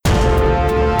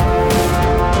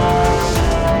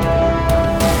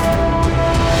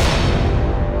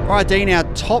right, Dean,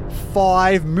 our top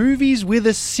 5 movies with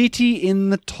a city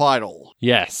in the title.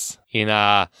 Yes, in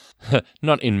not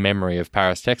in memory of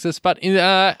Paris, Texas, but in,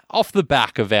 off the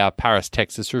back of our Paris,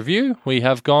 Texas review, we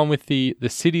have gone with the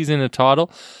cities in a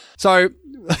title. So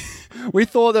we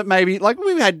thought that maybe, like,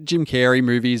 we've had Jim Carrey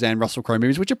movies and Russell Crowe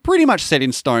movies, which are pretty much set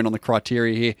in stone on the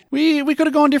criteria here. We could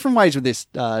have gone different ways with this,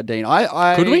 Dean.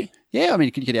 Could we? Yeah, I mean,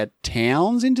 you could add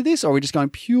towns into this, or are we just going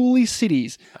purely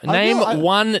cities? Name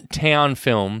one town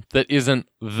film that isn't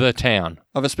the town.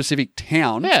 Of a specific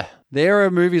town? Yeah. There are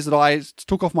movies that I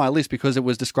took off my list because it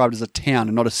was described as a town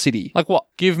and not a city. Like what?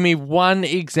 Give me one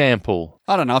example.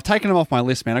 I don't know. I've taken them off my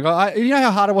list, man. You know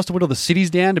how hard it was to whittle the cities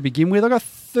down to begin with? I got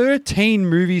 13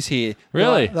 movies here.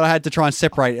 Really? That I had to try and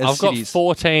separate as cities. I've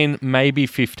got 14, maybe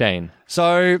 15.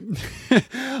 So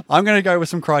I'm going to go with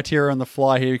some criteria on the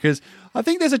fly here because I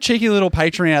think there's a cheeky little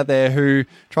patron out there who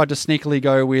tried to sneakily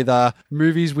go with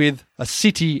movies with a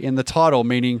city in the title,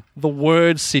 meaning the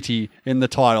word city in the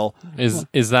title.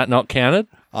 Is that not counted?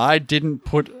 I didn't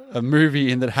put a movie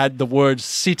in that had the word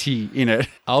city in it.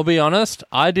 I'll be honest,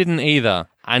 I didn't either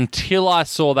until I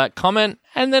saw that comment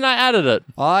and then I added it.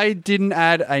 I didn't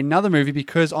add another movie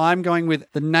because I'm going with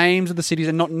the names of the cities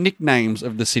and not nicknames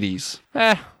of the cities.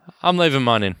 I'm leaving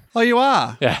mine in. Oh, you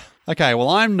are? Yeah. Okay, well,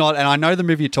 I'm not, and I know the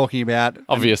movie you're talking about.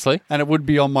 Obviously. And it would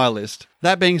be on my list.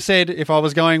 That being said, if I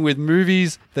was going with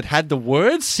movies that had the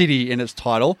word city in its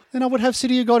title, then I would have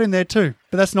City of God in there too.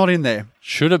 But that's not in there.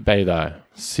 Should it be, though?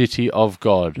 City of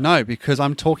God. No, because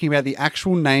I'm talking about the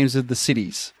actual names of the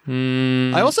cities.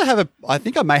 I also have I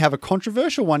think I may have a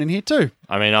controversial one in here too.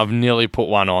 I mean, I've nearly put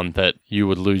one on that you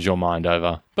would lose your mind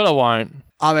over, but I won't.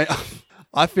 I mean,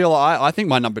 I think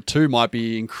my number 2 might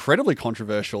be incredibly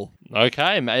controversial.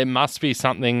 Okay, it must be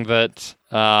something that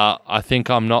I think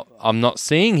I'm not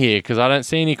seeing here because I don't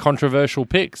see any controversial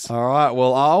picks. All right,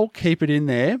 well, I'll keep it in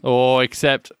there. Or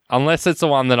except unless it's the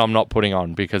one that I'm not putting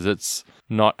on because it's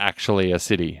not actually a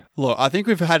city. Look, I think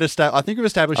we've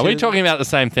established. Are we talking about the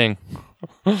same thing?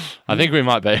 I think we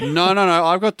might be. No.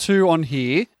 I've got 2 on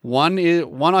here. One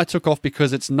I took off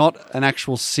because it's not an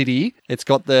actual city. It's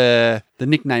got the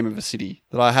nickname of a city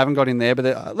that I haven't got in there. But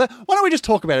why don't we just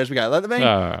talk about it as we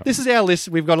go? This is our list.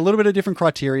 We've got a little bit of different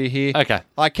criteria here. Okay.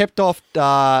 I kept off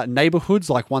neighborhoods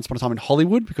like Once Upon a Time in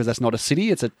Hollywood because that's not a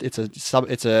city.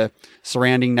 It's a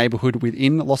surrounding neighborhood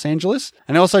within Los Angeles.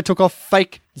 And I also took off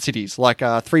fake cities like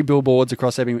 3 billboards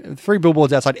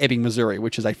outside Ebbing, Missouri,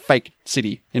 which is a fake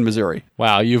city in Missouri.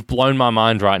 Wow, you've blown my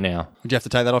mind right now. Would you have to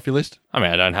take that off your list? I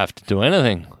mean, I don't have to do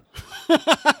anything.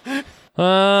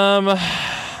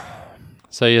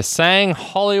 So you're saying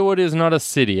Hollywood is not a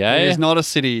city, eh? It is not a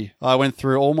city. I went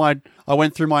through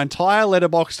my entire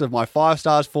letterbox of my 5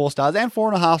 stars, 4 stars, and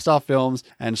 4.5 star films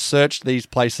and searched these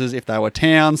places if they were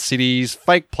towns, cities,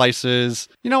 fake places.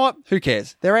 You know what? Who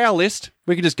cares? They're our list.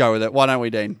 We can just go with it. Why don't we,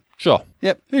 Dean? Sure.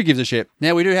 Yep, who gives a shit?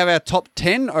 Now, we do have our top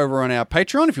 10 over on our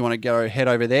Patreon. If you want to head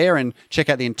over there and check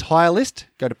out the entire list,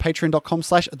 go to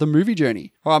patreon.com/themoviejourney.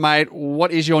 All right, mate,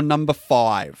 what is your number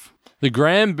 5? The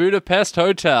Grand Budapest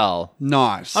Hotel.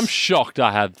 Nice. I'm shocked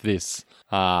I had this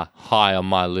high on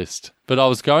my list, but I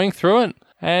was going through it,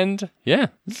 and yeah,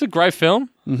 this is a great film.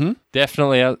 Mm-hmm.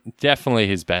 Definitely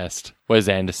his best. Wes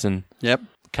Anderson. Yep.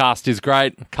 Cast is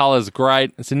great. Color's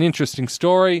great. It's an interesting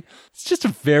story. It's just a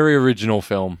very original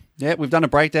film. Yeah, we've done a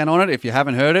breakdown on it. If you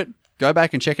haven't heard it, go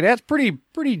back and check it out. It's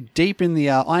pretty deep in the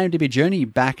IMDb journey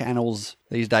back annals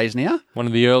these days now. One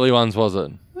of the early ones, was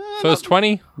it? First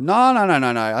 20? No.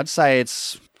 I'd say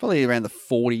it's probably around the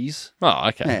 40s. Oh,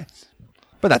 okay. Yeah.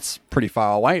 But that's pretty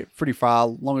far away, pretty far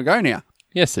long ago now.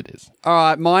 Yes, it is. All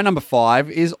right, my number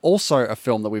 5 is also a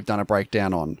film that we've done a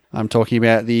breakdown on. I'm talking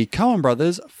about the Coen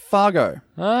brothers' Fargo.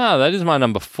 Ah, that is my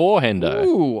number 4, Hendo.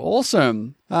 Ooh,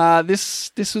 awesome.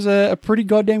 This was a pretty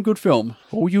goddamn good film.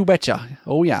 Oh, you betcha.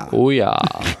 Oh, yeah. Oh, yeah.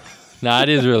 No, it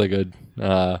is really good.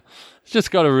 It's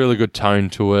just got a really good tone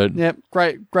to it. Yep,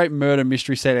 great murder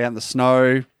mystery set out in the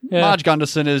snow. Yeah. Marge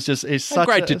Gunderson is such a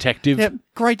great detective. Yep,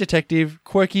 great detective,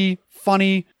 quirky,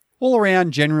 funny, all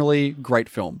around generally great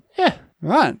film. Yeah.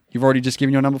 Right. You've already just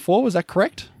given your number 4, was that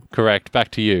correct? Correct.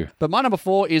 Back to you. But my number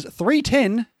 4 is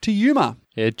 3:10 to Yuma.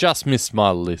 Yeah, just missed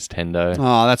my list, Hendo.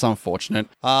 Oh, that's unfortunate.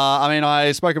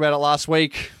 I spoke about it last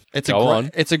week. It's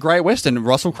a great Western.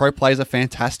 Russell Crowe plays a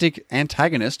fantastic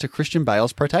antagonist to Christian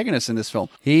Bale's protagonist in this film.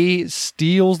 He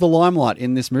steals the limelight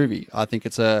in this movie. I think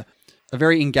it's a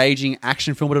very engaging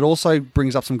action film, but it also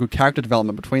brings up some good character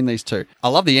development between these two. I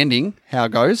love the ending, how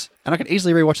it goes, and I could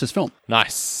easily rewatch this film.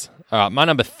 Nice. All right, my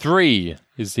number 3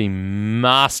 is the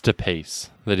masterpiece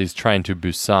that is Train to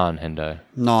Busan, Hendo.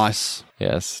 Nice.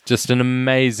 Yes, just an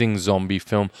amazing zombie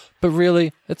film. But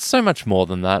really, it's so much more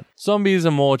than that. Zombies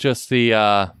are more just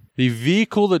the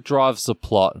vehicle that drives the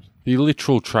plot, the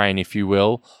literal train, if you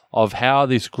will, of how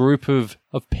this group of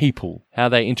people, how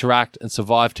they interact and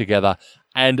survive together.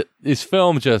 And this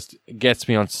film just gets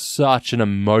me on such an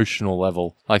emotional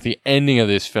level. Like the ending of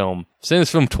this film. I've seen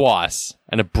this film twice,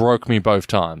 and it broke me both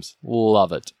times.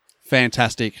 Love it.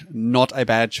 Fantastic. Not a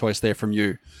bad choice there from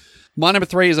you. My number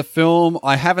 3 is a film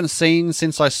I haven't seen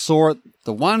since I saw it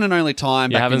the one and only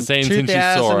time back in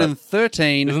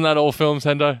 2013. Isn't that all films,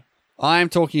 Hendo? I am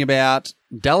talking about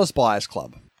Dallas Buyers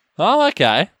Club. Oh,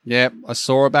 okay. Yep, I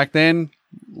saw it back then.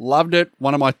 Loved it.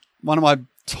 One of my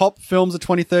top films of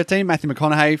 2013. Matthew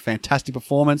McConaughey, fantastic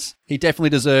performance. He definitely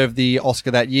deserved the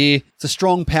Oscar that year. It's a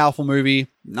strong, powerful movie.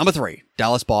 Number 3,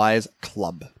 Dallas Buyers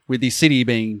Club, with the city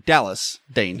being Dallas,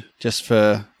 Dean, just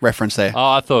for reference there.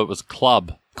 Oh, I thought it was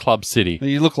Club City.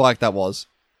 You look like that was.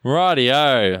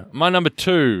 Rightio. My number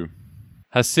 2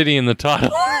 has city in the title.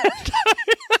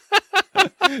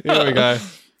 Here we go.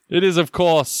 It is, of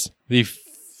course, the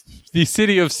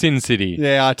city of Sin City.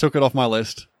 Yeah, I took it off my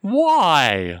list.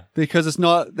 Why? Because there's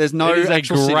no It is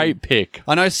actual a great city. pick.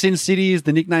 I know Sin City is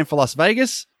the nickname for Las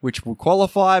Vegas, which will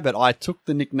qualify, but I took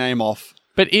the nickname off.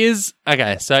 But is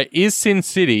Sin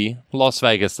City Las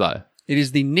Vegas, though? It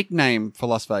is the nickname for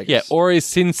Las Vegas. Yeah, or is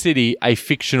Sin City a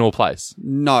fictional place?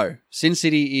 No. Sin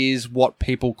City is what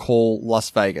people call Las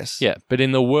Vegas. Yeah, but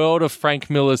in the world of Frank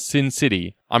Miller's Sin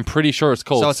City, I'm pretty sure it's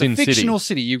called Sin City. So it's a fictional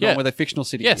city. You've gone with a fictional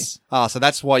city. Yes. Here. So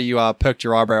that's why you perked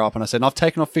your eyebrow up and I said, I've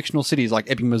taken off fictional cities like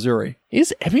Ebbing, Missouri.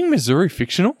 Is Ebbing, Missouri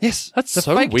fictional? Yes. That's it's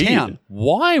so a fake weird. town.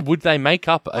 Why would they make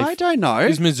up I don't know.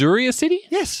 Is Missouri a city?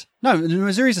 Yes. No,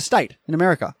 Missouri's a state in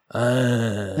America.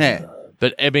 Yeah.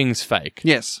 But Ebbing's fake.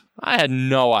 Yes. I had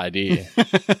no idea.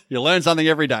 You learn something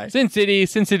every day. Sin City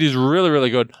is really, really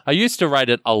good. I used to rate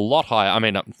it a lot higher. I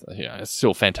mean, it's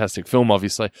still a fantastic film,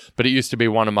 obviously, but it used to be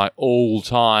one of my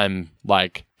all-time,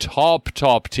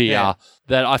 top tier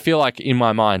that I feel like in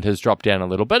my mind has dropped down a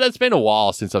little. But it's been a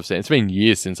while since I've seen it. It's been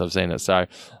years since I've seen it, so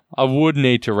I would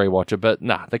need to rewatch it. But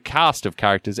the cast of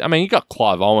characters. I mean, you got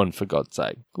Clive Owen, for God's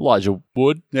sake. Elijah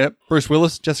Wood. Yep. Bruce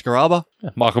Willis, Jessica Alba.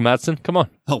 Michael Madsen. Come on.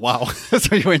 Oh, wow.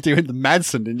 So you went to the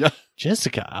Madsen, didn't you?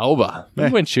 Jessica Alba.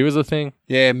 Remember when she was a thing?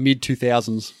 Yeah,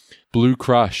 mid-2000s. Blue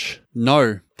Crush.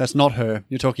 No, that's not her.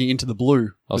 You're talking Into the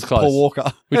Blue. I was with close. Paul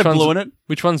Walker. Which one's Blue in it?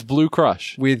 Which one's Blue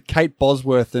Crush? With Kate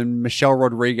Bosworth and Michelle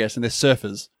Rodriguez, and they're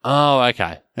surfers. Oh,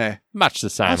 okay. Yeah. Much the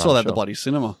same. I saw that at sure. the bloody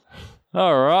cinema.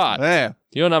 All right. Yeah.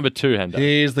 Your number 2, Hendo.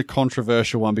 Here's the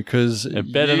controversial one because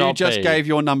It better you not just be. gave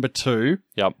your number 2,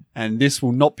 Yep. and this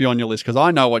will not be on your list because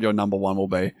I know what your number 1 will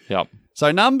be. Yep.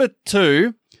 So number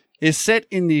 2 is set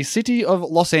in the city of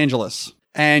Los Angeles.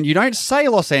 And you don't say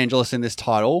Los Angeles in this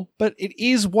title, but it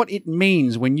is what it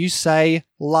means when you say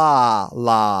La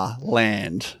La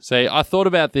Land. See, I thought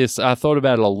about this. I thought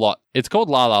about it a lot. It's called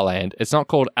La La Land. It's not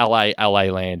called LA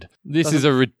Land. This is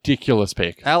a ridiculous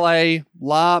pick.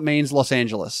 La means Los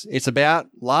Angeles. It's about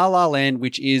La La Land,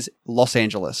 which is Los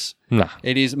Angeles. Nah.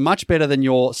 It is much better than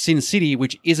your Sin City,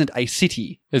 which isn't a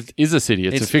city. It is a city.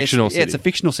 It's a fictional city. It's a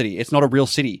fictional city. It's not a real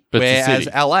city. But it's a Whereas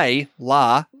city.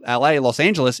 LA, Los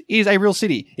Angeles, is a real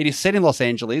city. It is set in Los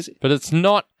Angeles. But it's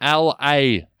not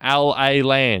LA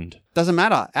Land. Doesn't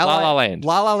matter. La La Land.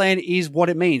 La La Land is what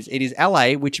it means. It is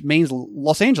LA, which means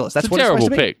Los Angeles. That's It's a what it's supposed to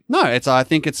terrible be. pick. No, I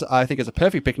think it's a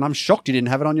perfect pick, and I'm shocked you didn't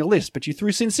have it on your list. But you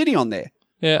threw Sin City on there.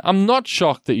 Yeah, I'm not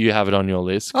shocked that you have it on your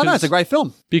list. Oh no, it's a great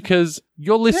film. Because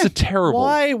your lists are terrible.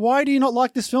 Why do you not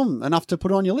like this film enough to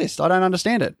put it on your list? I don't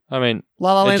understand it. I mean,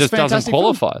 La La it Land's just doesn't fantastic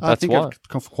qualify. film. That's why.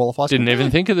 It qualifies. Didn't even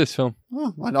completely. think of this film.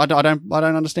 Oh, I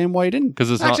don't understand why you didn't. 'Cause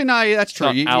it's actually not- no, that's true.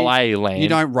 It's not LA Land. You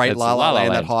don't rate It's La La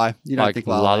Land that high. You don't think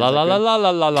La La Land.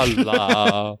 Is that good?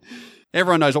 la.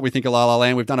 Everyone knows what we think of La La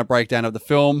Land. We've done a breakdown of the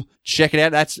film. Check it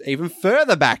out. That's even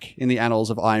further back in the annals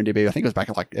of IMDb. I think it was back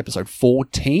at episode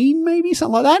 14, maybe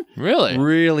something like that. Really?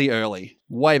 Really early,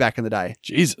 way back in the day.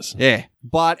 Jesus. Yeah,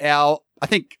 but I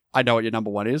think I know what your number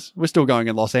 1 is. We're still going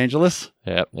in Los Angeles.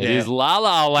 Yep. It Yeah. is La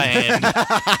La Land.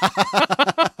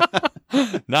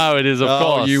 No, it is, of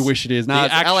course. You wish it is. No,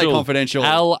 it's LA Confidential.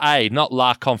 LA, not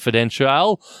La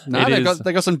Confidential. No,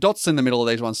 they got some dots in the middle of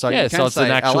these ones, so you can so it's say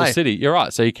an actual LA. city. You're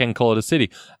right, so you can call it a city.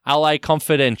 LA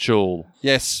Confidential.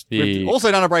 Yes. The We've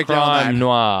also done a breakdown on Crime that.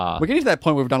 noir. We're getting to that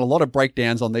point where we've done a lot of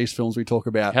breakdowns on these films we talk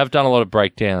about. Have done a lot of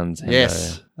breakdowns.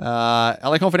 Yes.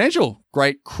 LA Confidential.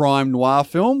 Great crime noir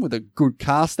film with a good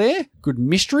cast there. Good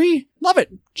mystery. Love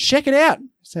it. Check it out.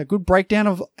 It's a good breakdown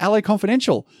of LA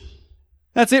Confidential.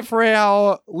 That's it for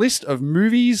our list of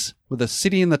movies with a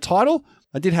city in the title.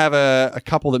 I did have a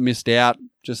couple that missed out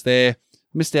just there.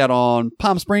 Missed out on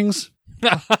Palm Springs,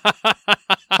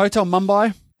 Hotel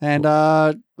Mumbai, and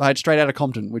I had Straight Outta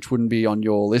Compton, which wouldn't be on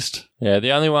your list. Yeah,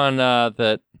 the only one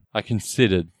that I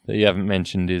considered that you haven't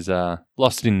mentioned is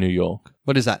Lost in New York.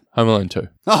 What is that? Home Alone 2.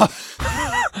 Oh,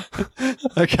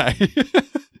 okay.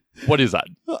 What is that?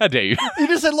 How dare you? You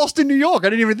just said Lost in New York. I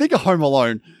didn't even think of Home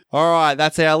Alone. All right,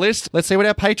 that's our list. Let's see what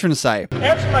our patrons say.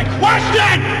 Answer my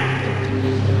question!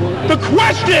 The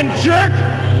question, jerk!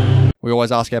 We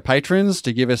always ask our patrons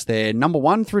to give us their number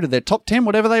 1 through to their top 10,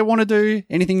 whatever they want to do.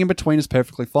 Anything in between is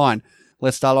perfectly fine.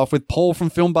 Let's start off with Paul from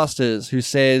Filmbusters, who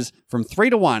says, from 3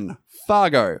 to 1,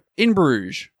 Fargo, In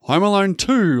Bruges, Home Alone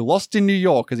 2, Lost in New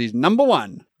York as his number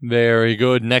 1. Very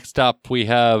good. Next up, we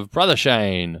have Brother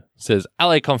Shane. Says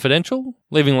LA Confidential,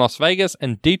 Leaving Las Vegas,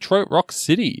 and Detroit Rock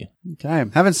City. Okay.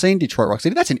 Haven't seen Detroit Rock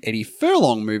City. That's an Eddie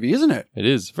Furlong movie, isn't it? It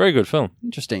is. Very good film.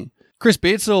 Interesting. Chris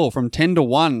Beardsall from 10 to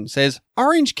 1 says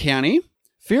Orange County,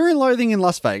 Fear and Loathing in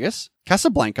Las Vegas,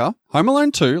 Casablanca, Home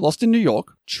Alone 2, Lost in New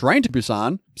York, Train to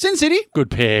Busan, Sin City. Good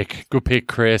pick. Good pick,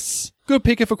 Chris. Good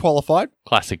pick if it qualified.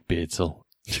 Classic Beardsall.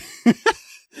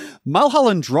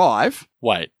 Mulholland Drive.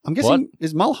 Wait. I'm guessing,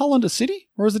 is Mulholland a city?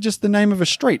 Or is it just the name of a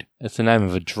street? It's the name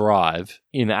of a drive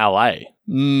in LA.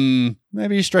 Maybe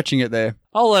you're stretching it there.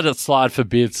 I'll let it slide for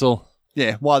Beardsall.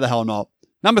 Yeah, why the hell not?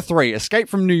 Number 3, Escape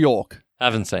from New York.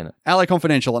 Haven't seen it. LA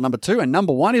Confidential at number 2, and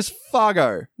number 1 is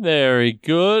Fargo. Very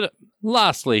good.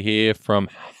 Lastly here from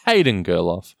Hayden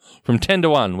Gerloff. From 10 to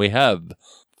 1, we have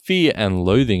Fear and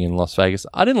Loathing in Las Vegas.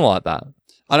 I didn't like that.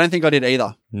 I don't think I did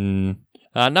either.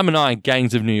 Number 9,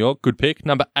 Gangs of New York. Good pick.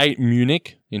 Number 8,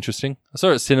 Munich. Interesting. I saw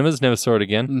it at cinemas. Never saw it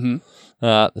again.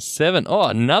 7. Oh,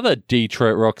 another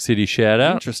Detroit Rock City shout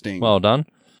out. Interesting. Well done.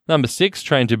 Number 6,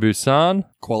 Train to Busan.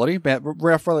 Quality. About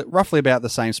roughly about the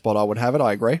same spot I would have it.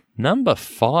 I agree. Number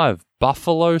 5,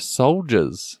 Buffalo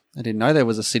Soldiers. I didn't know there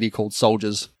was a city called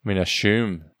Soldiers. I mean,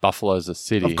 assume Buffalo's a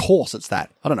city. Of course it's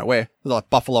that. I don't know where. Is it like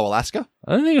Buffalo, Alaska?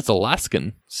 I don't think it's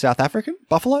Alaskan. South African?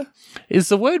 Buffalo? Is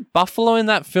the word buffalo in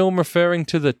that film referring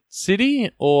to the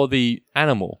city or the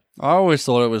animal? I always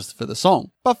thought it was for the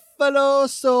song. Buffalo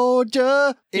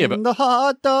Soldier in the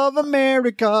heart of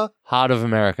America. Heart of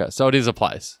America. So it is a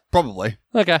place. Probably.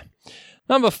 Okay.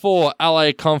 Number 4,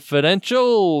 LA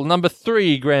Confidential. Number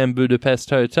 3, Grand Budapest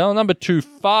Hotel. Number 2,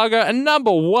 Fargo. And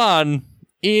number 1,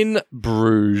 In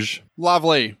Bruges.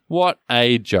 Lovely. What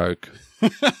a joke.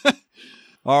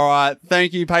 All right.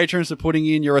 Thank you, patrons, for putting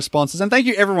in your responses. And thank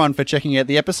you, everyone, for checking out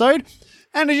the episode.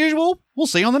 And as usual, we'll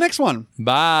see you on the next one.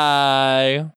 Bye.